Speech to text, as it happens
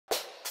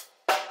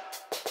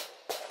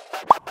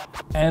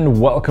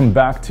And welcome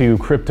back to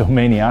Crypto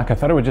Maniac. I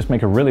thought I would just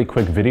make a really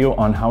quick video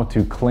on how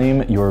to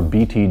claim your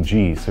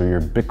BTG, so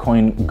your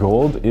Bitcoin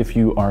Gold, if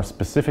you are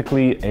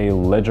specifically a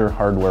Ledger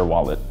hardware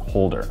wallet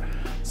holder.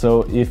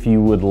 So if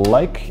you would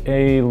like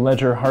a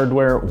Ledger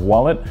hardware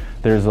wallet,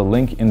 there's a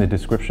link in the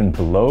description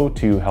below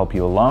to help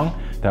you along.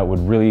 That would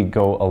really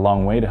go a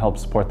long way to help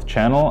support the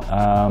channel.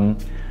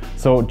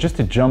 So just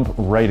to jump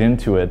right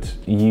into it,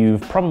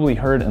 you've probably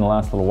heard in the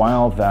last little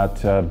while that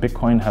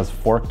Bitcoin has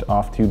forked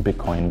off to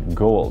Bitcoin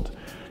Gold.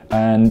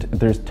 And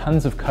there's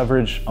tons of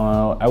coverage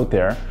out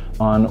there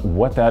on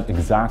what that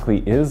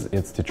exactly is.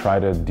 It's to try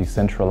to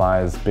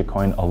decentralize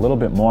Bitcoin a little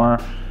bit more,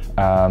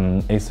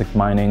 ASIC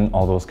mining,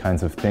 all those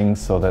kinds of things,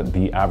 so that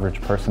the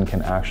average person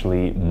can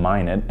actually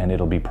mine it and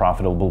it'll be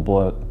profitable.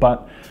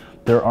 But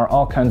there are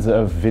all kinds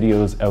of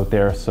videos out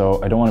there, so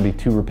I don't want to be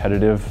too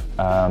repetitive.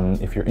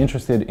 If you're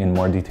interested in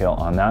more detail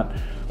on that,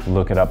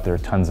 look it up. There are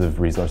tons of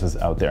resources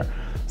out there.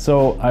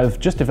 So I've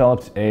just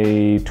developed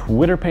a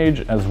Twitter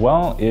page as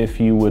well. If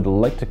you would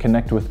like to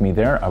connect with me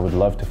there, I would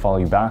love to follow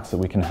you back so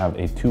we can have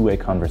a two-way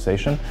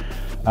conversation.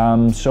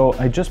 So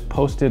I just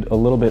posted a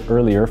little bit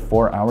earlier,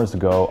 4 hours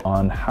ago,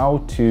 on how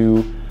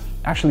to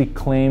actually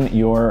claim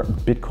your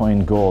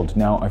Bitcoin Gold.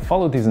 Now, I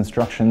followed these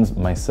instructions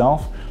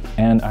myself,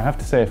 and I have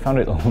to say I found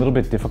it a little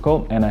bit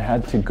difficult, and I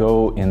had to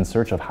go in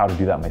search of how to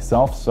do that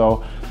myself.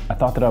 So I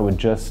thought that I would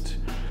just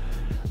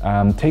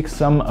take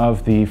some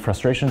of the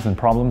frustrations and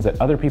problems that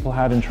other people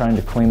had in trying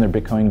to claim their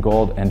Bitcoin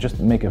Gold and just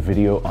make a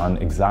video on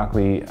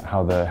exactly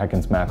how the heck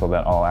and smackle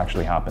that all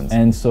actually happens.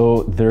 And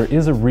so there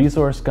is a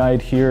resource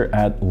guide here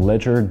at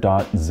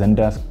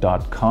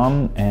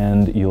ledger.zendesk.com,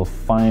 and you'll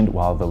find,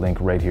 well, the link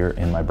right here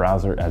in my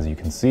browser, as you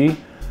can see.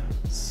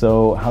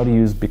 So how to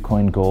use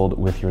Bitcoin Gold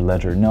with your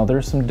Ledger. Now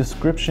there's some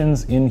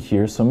descriptions in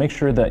here, so make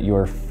sure that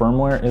your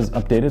firmware is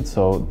updated,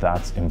 so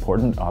that's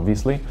important,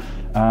 obviously.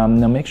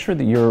 Now make sure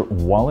that your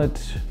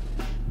wallet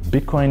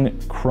Bitcoin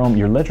Chrome,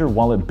 your Ledger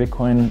Wallet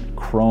Bitcoin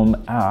Chrome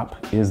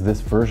app is this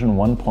version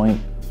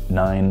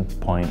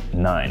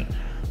 1.9.9.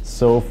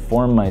 So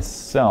for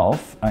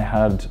myself, I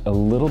had a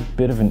little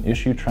bit of an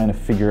issue trying to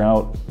figure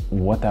out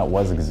what that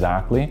was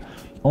exactly,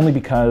 only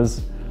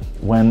because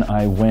when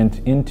I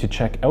went in to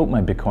check out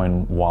my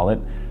Bitcoin wallet,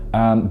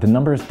 the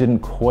numbers didn't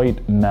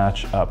quite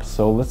match up.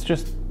 So let's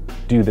just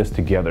do this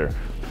together.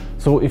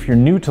 So if you're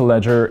new to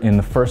Ledger in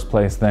the first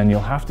place, then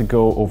you'll have to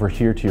go over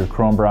here to your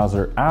Chrome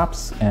browser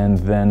apps and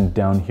then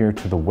down here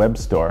to the web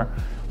store.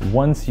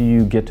 Once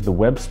you get to the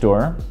web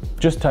store,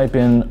 just type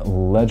in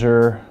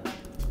Ledger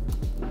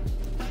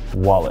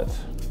Wallet.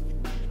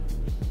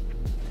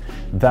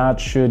 That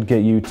should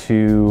get you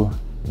to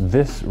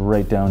this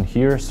right down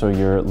here, so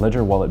your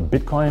Ledger Wallet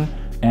Bitcoin,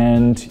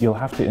 and you'll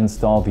have to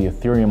install the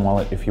Ethereum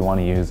wallet if you want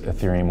to use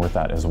Ethereum with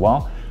that as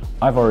well.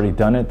 I've already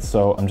done it,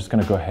 so I'm just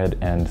going to go ahead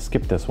and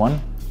skip this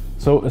one.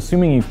 So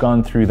assuming you've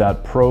gone through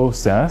that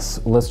process,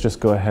 let's just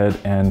go ahead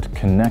and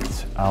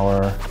connect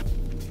our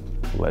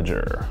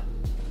Ledger.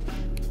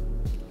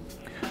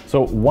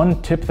 So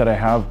one tip that I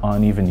have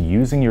on even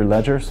using your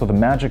Ledger, so the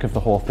magic of the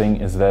whole thing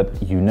is that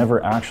you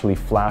never actually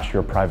flash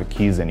your private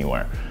keys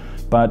anywhere.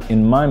 But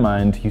in my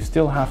mind, you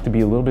still have to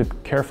be a little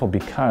bit careful,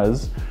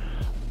 because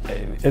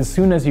as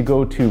soon as you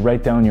go to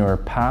write down your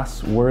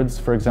passwords,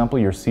 for example,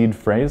 your seed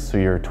phrase, so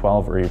your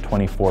 12 or your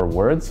 24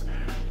 words,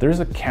 there's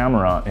a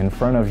camera in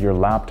front of your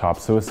laptop.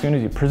 So as soon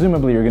as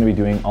presumably you're going to be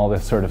doing all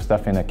this sort of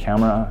stuff in a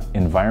camera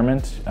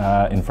environment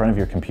in front of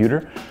your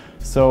computer.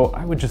 So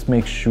I would just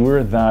make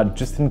sure that,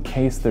 just in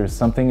case there's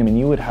something, I mean,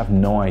 you would have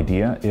no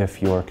idea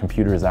if your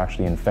computer is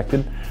actually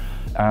infected.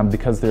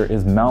 Because there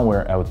is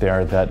malware out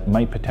there that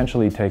might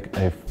potentially take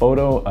a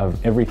photo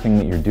of everything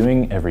that you're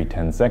doing every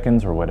 10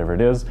 seconds or whatever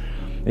it is.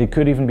 It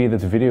could even be that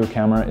the video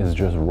camera is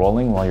just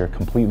rolling while you're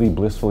completely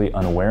blissfully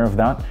unaware of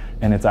that,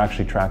 and it's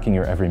actually tracking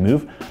your every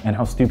move. And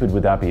how stupid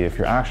would that be if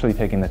you're actually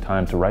taking the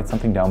time to write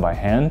something down by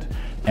hand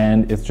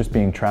and it's just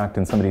being tracked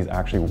and somebody's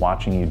actually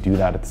watching you do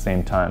that at the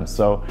same time.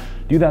 So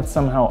do that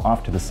somehow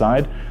off to the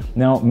side.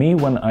 Now me,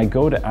 when I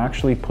go to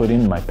actually put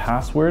in my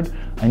password,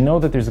 I know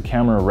that there's a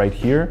camera right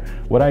here.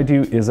 What I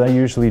do is I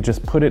usually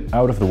just put it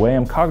out of the way.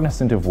 I'm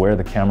cognizant of where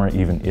the camera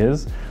even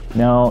is.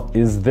 Now,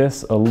 is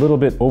this a little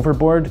bit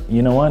overboard?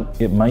 You know what,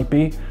 it might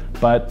be,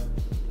 but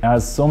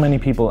as so many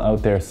people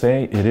out there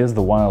say, it is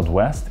the Wild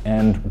West,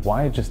 and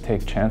why just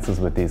take chances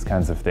with these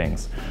kinds of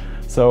things?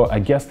 So I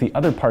guess the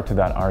other part to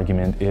that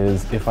argument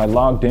is, if I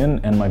logged in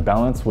and my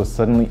balance was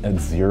suddenly at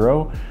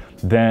 0,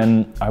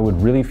 then I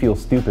would really feel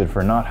stupid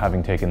for not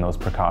having taken those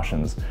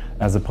precautions,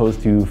 as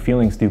opposed to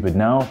feeling stupid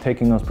now,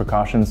 taking those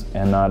precautions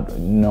and not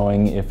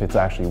knowing if it's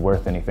actually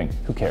worth anything.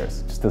 Who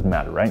cares? It just doesn't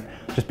matter, right?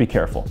 Just be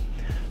careful.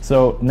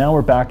 So now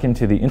we're back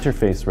into the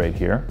interface right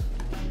here.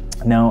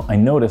 Now I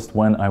noticed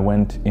when I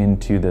went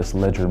into this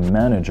Ledger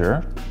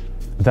Manager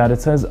that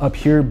it says up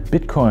here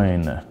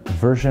Bitcoin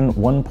version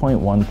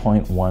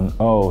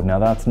 1.1.10. Now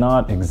that's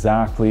not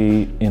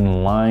exactly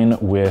in line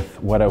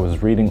with what I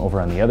was reading over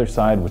on the other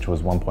side, which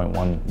was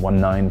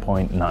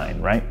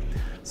 1.119.9, right?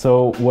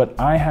 So what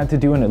I had to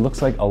do, and it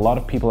looks like a lot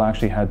of people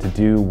actually had to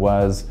do,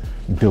 was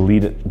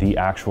delete the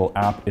actual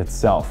app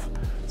itself.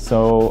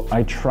 So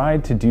I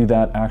tried to do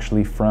that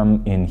actually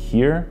from in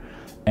here,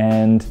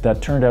 and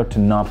that turned out to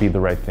not be the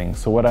right thing.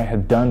 So what I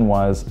had done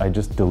was I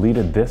just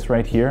deleted this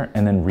right here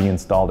and then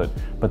reinstalled it.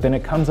 But then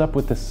it comes up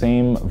with the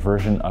same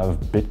version of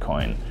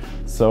Bitcoin.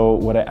 So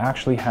what I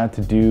actually had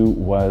to do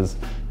was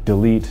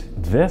delete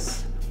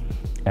this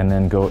and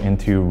then go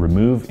into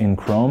remove in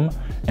Chrome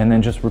and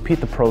then just repeat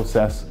the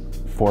process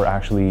for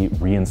actually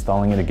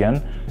reinstalling it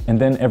again. And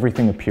then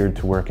everything appeared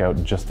to work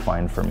out just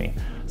fine for me.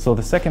 So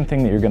the second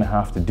thing that you're gonna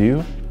have to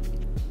do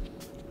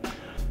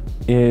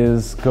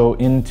is go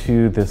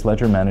into this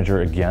Ledger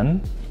Manager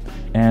again.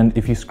 And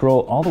if you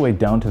scroll all the way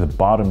down to the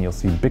bottom, you'll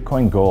see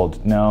Bitcoin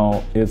Gold.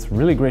 Now, it's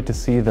really great to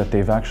see that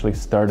they've actually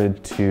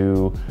started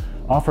to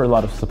offer a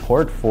lot of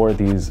support for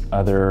these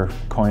other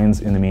coins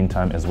in the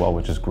meantime as well,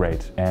 which is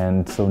great.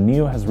 And so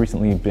NEO has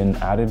recently been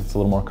added. It's a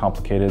little more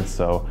complicated,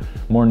 so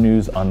more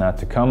news on that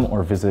to come,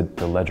 or visit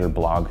the Ledger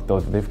blog, though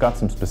they've got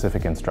some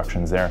specific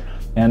instructions there.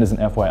 And as an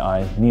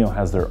FYI, NEO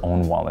has their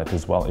own wallet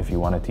as well if you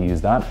wanted to use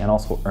that, and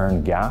also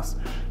earn gas,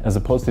 as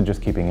opposed to just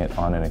keeping it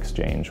on an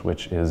exchange,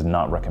 which is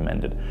not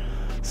recommended.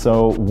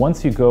 So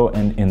once you go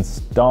and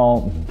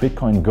install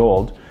Bitcoin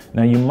Gold,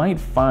 now you might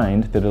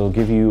find that it'll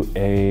give you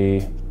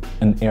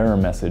an error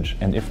message.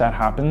 And if that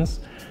happens,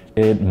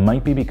 it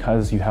might be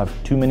because you have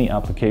too many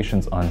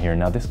applications on here.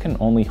 Now this can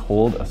only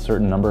hold a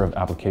certain number of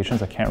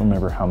applications. I can't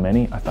remember how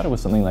many. I thought it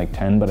was something like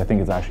 10, but I think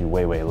it's actually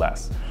way, way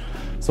less.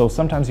 So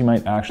sometimes you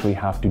might actually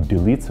have to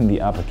delete some of the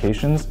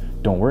applications.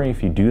 Don't worry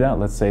if you do that.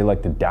 Let's say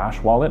like the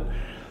Dash wallet,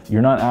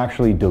 you're not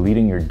actually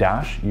deleting your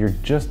Dash, you're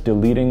just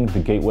deleting the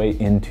gateway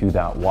into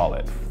that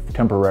wallet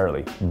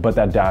temporarily, but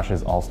that Dash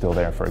is all still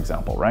there, for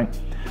example, right?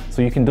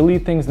 So you can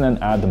delete things and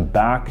then add them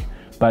back,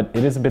 but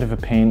it is a bit of a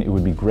pain. It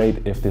would be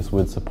great if this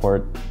would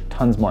support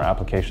tons more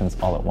applications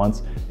all at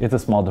once. It's a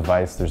small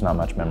device, there's not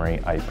much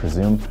memory, I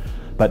presume.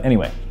 But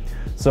anyway,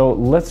 so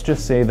let's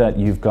just say that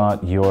you've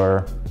got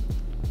your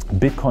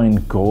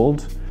Bitcoin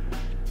Gold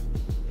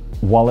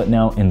wallet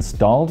now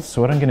installed.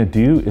 So what I'm gonna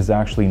do is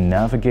actually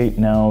navigate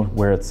now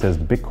where it says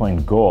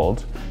Bitcoin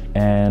Gold,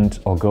 and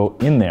I'll go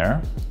in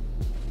there.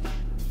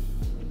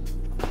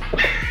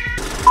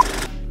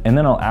 And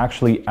then I'll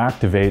actually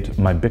activate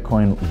my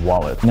Bitcoin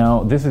wallet.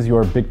 Now, this is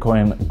your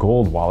Bitcoin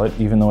Gold wallet,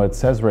 even though it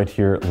says right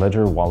here,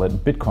 Ledger Wallet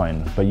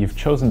Bitcoin, but you've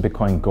chosen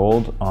Bitcoin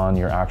Gold on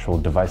your actual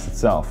device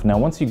itself. Now,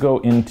 once you go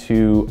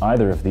into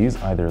either of these,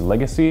 either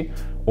Legacy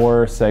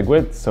or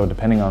SegWit, so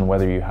depending on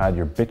whether you had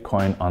your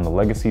Bitcoin on the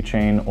Legacy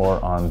chain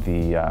or on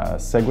the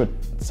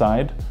SegWit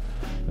side,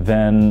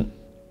 then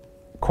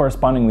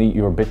correspondingly,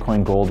 your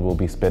Bitcoin Gold will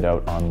be spit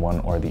out on one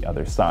or the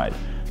other side.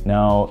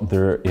 Now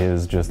there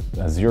is just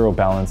a zero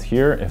balance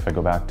here. If I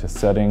go back to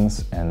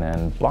settings and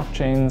then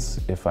blockchains,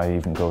 if I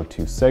even go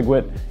to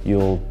SegWit,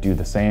 you'll do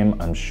the same,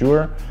 I'm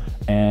sure.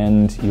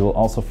 And you'll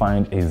also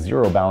find a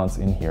zero balance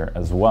in here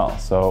as well.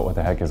 So what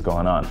the heck is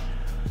going on?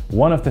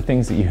 One of the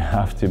things that you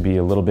have to be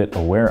a little bit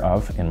aware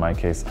of, in my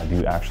case, I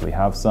do actually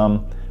have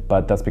some,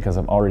 but that's because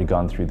I've already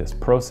gone through this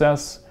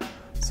process.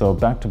 So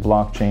back to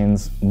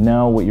blockchains.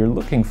 Now what you're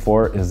looking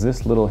for is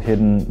this little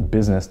hidden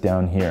business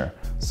down here.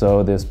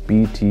 So this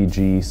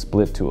BTG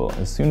split tool.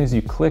 As soon as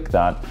you click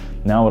that,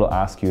 now it'll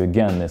ask you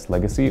again, this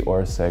Legacy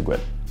or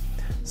SegWit.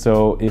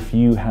 So if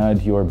you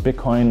had your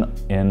Bitcoin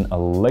in a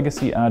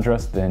Legacy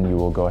address, then you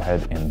will go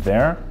ahead in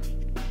there.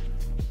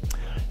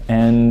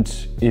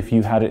 And if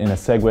you had it in a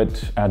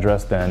SegWit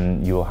address,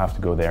 then you will have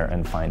to go there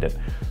and find it.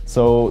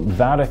 So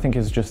that I think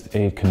is just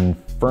a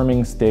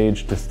confirming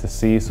stage just to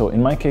see. So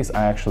in my case,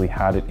 I actually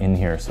had it in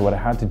here. So what I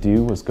had to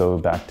do was go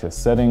back to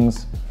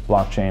settings,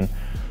 blockchain.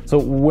 So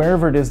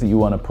wherever it is that you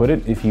want to put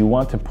it, if you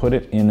want to put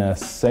it in a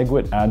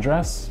SegWit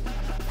address,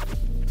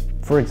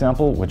 for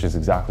example, which is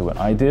exactly what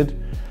I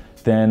did,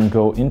 then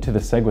go into the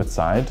SegWit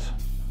side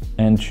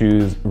and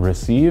choose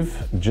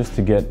receive just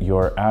to get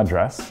your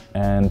address.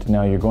 And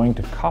now you're going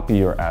to copy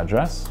your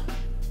address.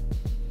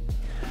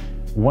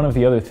 One of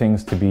the other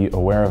things to be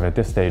aware of at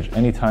this stage,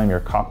 anytime you're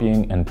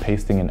copying and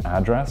pasting an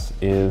address,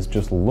 is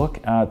just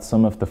look at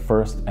some of the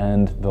first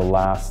and the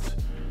last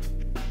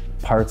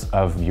parts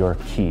of your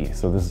key.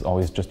 So this is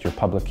always just your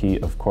public key,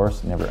 of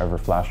course. Never ever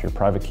flash your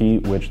private key,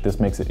 which this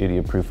makes it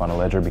idiot proof on a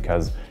ledger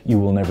because you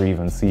will never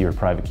even see your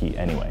private key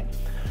anyway.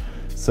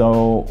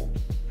 So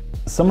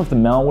some of the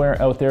malware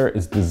out there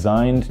is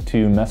designed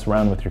to mess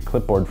around with your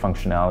clipboard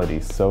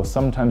functionality. So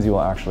sometimes you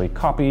will actually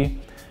copy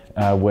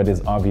what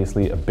is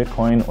obviously a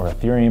Bitcoin or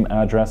Ethereum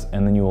address,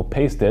 and then you will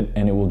paste it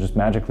and it will just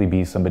magically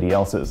be somebody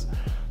else's.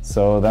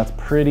 So that's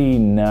pretty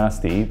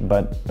nasty,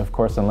 but of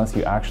course, unless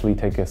you actually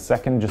take a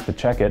second just to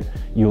check it,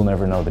 you'll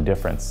never know the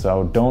difference.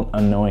 So don't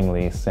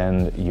unknowingly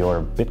send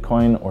your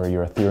Bitcoin or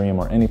your Ethereum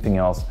or anything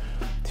else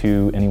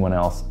to anyone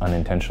else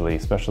unintentionally,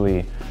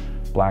 especially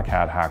black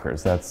hat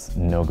hackers. That's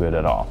no good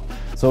at all.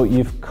 So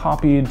you've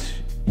copied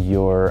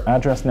your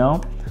address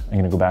now. I'm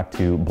gonna go back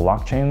to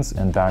blockchains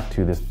and back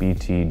to this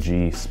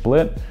BTG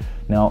split.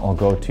 Now I'll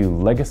go to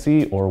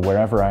Legacy or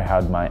wherever I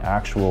had my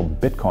actual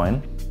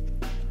Bitcoin.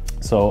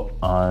 So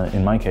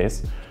in my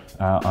case,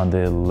 on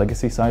the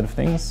legacy side of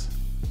things.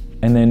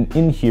 And then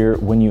in here,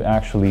 when you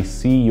actually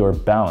see your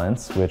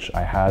balance, which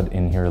I had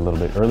in here a little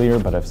bit earlier,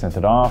 but I've sent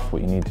it off,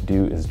 what you need to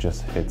do is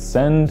just hit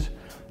send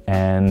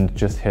and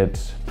just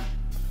hit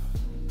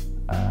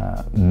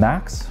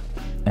max,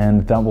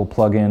 and that will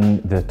plug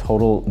in the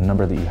total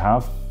number that you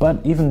have.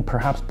 But even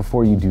perhaps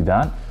before you do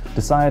that,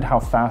 decide how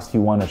fast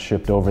you want it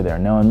shipped over there.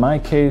 Now in my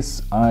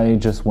case, I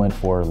just went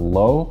for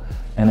low,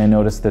 and I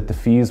noticed that the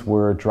fees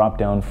were dropped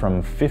down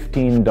from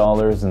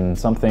 $15 and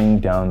something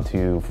down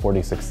to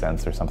 46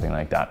 cents or something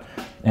like that.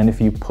 And if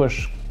you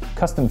push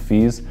custom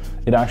fees,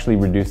 it actually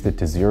reduced it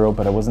to 0,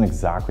 but I wasn't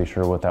exactly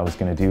sure what that was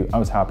gonna do. I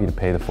was happy to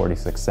pay the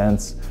 46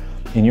 cents.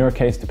 In your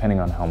case,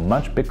 depending on how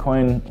much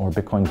Bitcoin or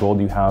Bitcoin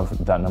Gold you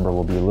have, that number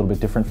will be a little bit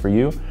different for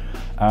you.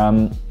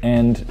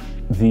 And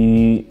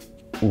the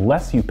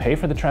less you pay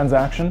for the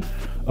transaction,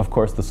 of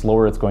course, the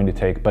slower it's going to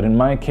take. But in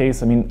my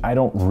case, I mean, I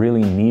don't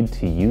really need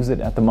to use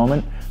it at the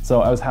moment.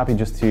 So I was happy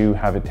just to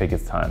have it take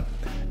its time.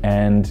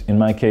 And in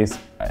my case,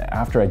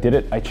 after I did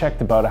it, I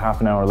checked about a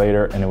half an hour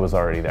later and it was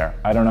already there.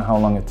 I don't know how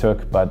long it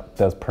took, but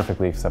that's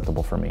perfectly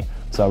acceptable for me.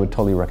 So I would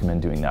totally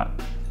recommend doing that.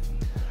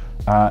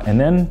 And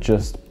then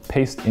just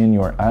paste in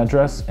your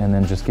address and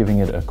then just giving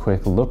it a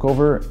quick look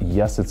over.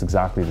 Yes, it's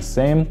exactly the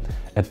same.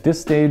 At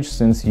this stage,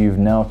 since you've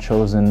now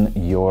chosen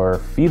your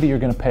fee that you're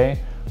gonna pay,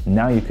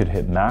 now you could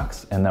hit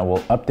max and that will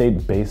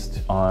update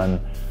based on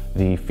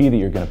the fee that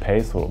you're gonna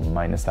pay. So it'll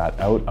minus that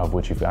out of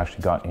what you've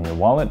actually got in your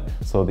wallet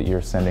so that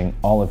you're sending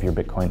all of your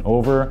Bitcoin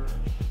over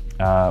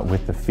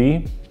with the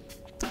fee.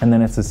 And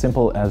then it's as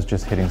simple as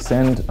just hitting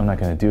send. I'm not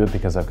gonna do it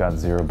because I've got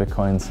 0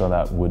 Bitcoin, so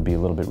that would be a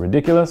little bit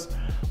ridiculous.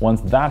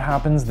 Once that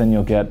happens, then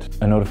you'll get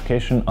a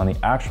notification on the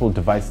actual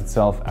device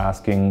itself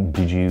asking,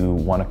 did you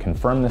wanna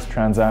confirm this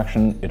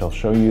transaction? It'll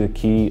show you the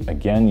key.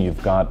 Again,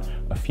 you've got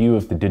a few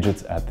of the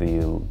digits at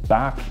the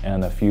back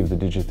and a few of the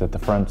digits at the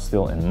front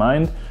still in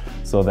mind.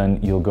 So then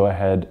you'll go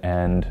ahead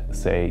and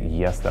say,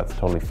 yes, that's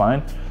totally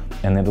fine.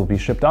 And then it'll be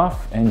shipped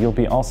off and you'll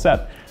be all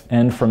set.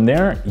 And from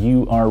there,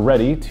 you are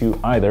ready to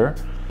either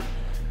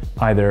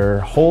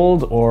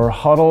hold or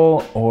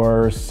hodl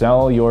or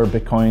sell your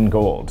Bitcoin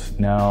Gold.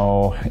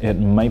 Now, it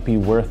might be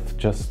worth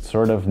just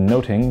sort of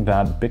noting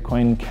that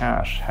Bitcoin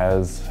Cash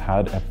has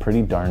had a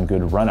pretty darn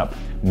good run up.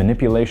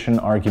 Manipulation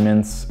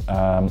arguments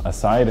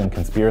aside and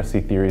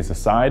conspiracy theories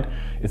aside,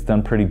 it's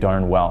done pretty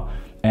darn well.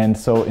 And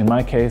so in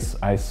my case,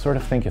 I sort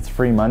of think it's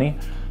free money.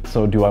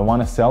 So do I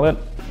want to sell it?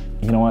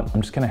 You know what, I'm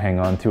just gonna hang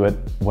on to it.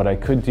 What I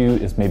could do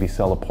is maybe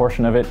sell a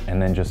portion of it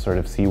and then just sort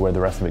of see where the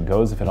rest of it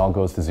goes. If it all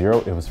goes to 0,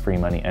 it was free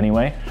money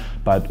anyway.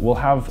 But we'll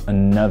have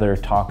another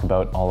talk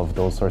about all of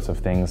those sorts of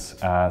things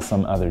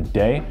some other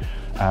day,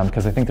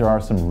 because I think there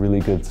are some really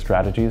good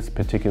strategies,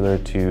 particular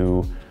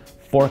to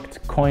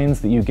forked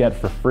coins that you get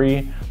for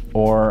free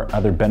or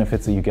other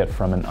benefits that you get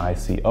from an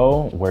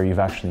ICO where you've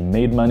actually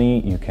made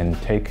money. You can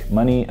take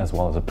money as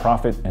well as a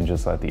profit and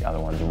just let the other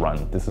ones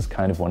run. This is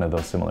kind of one of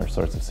those similar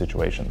sorts of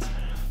situations.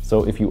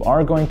 So if you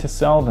are going to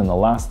sell, then the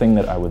last thing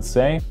that I would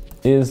say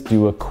is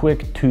do a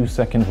quick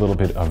 2-second little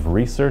bit of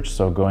research.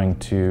 So going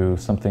to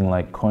something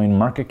like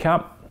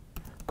CoinMarketCap,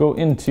 go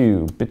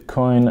into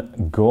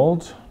Bitcoin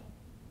Gold.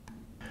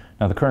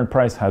 Now the current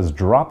price has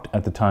dropped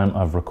at the time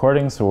of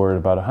recording, so we're at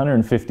about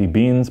 150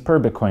 beans per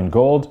Bitcoin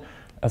Gold.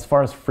 As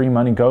far as free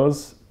money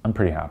goes, I'm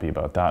pretty happy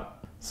about that.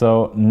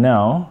 So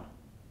now,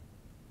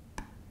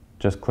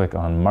 just click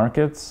on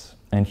Markets,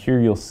 and here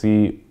you'll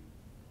see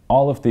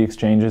all of the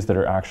exchanges that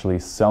are actually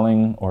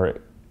selling or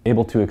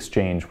able to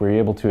exchange, where you're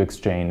able to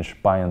exchange,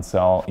 buy and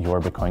sell your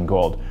Bitcoin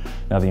Gold.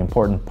 Now the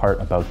important part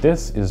about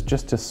this is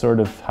just to sort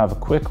of have a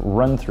quick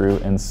run through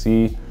and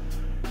see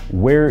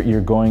where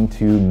you're going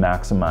to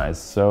maximize.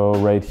 So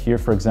right here,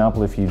 for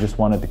example, if you just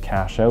wanted to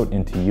cash out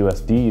into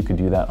USD, you could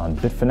do that on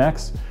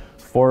Bitfinex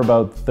for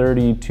about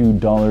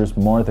 $32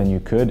 more than you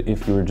could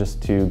if you were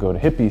just to go to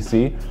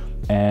HitBC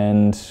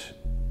and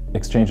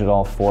exchange it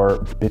all for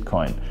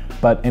Bitcoin.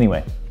 But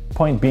anyway,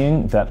 point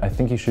being that I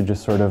think you should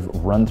just sort of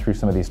run through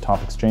some of these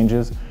top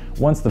exchanges.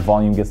 Once the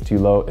volume gets too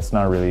low, it's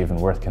not really even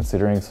worth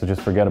considering, so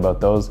just forget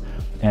about those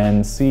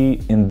and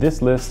see in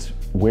this list,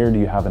 where do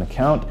you have an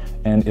account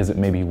and is it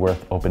maybe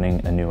worth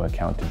opening a new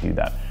account to do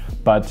that.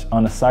 But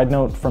on a side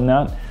note from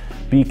that,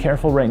 be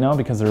careful right now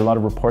because there are a lot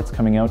of reports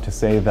coming out to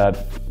say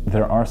that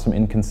there are some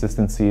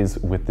inconsistencies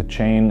with the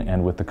chain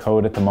and with the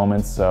code at the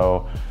moment,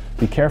 so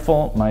be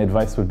careful. My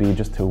advice would be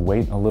just to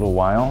wait a little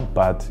while,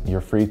 but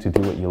you're free to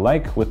do what you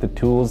like with the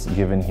tools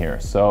given here.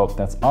 So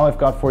that's all I've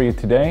got for you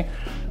today.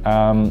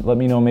 Let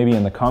me know maybe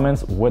in the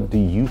comments, what do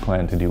you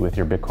plan to do with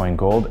your Bitcoin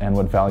Gold and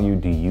what value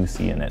do you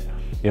see in it?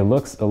 It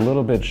looks a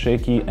little bit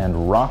shaky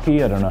and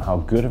rocky. I don't know how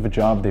good of a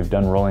job they've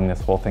done rolling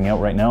this whole thing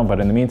out right now, but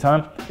in the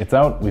meantime, it's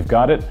out, we've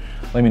got it.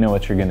 Let me know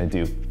what you're gonna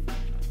do.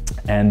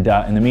 And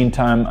in the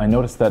meantime, I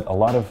noticed that a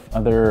lot of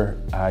other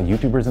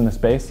YouTubers in the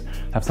space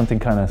have something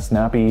kind of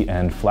snappy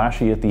and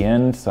flashy at the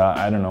end. So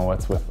I don't know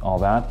what's with all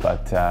that,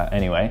 but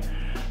anyway,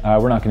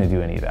 we're not gonna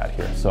do any of that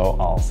here. So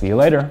I'll see you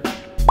later.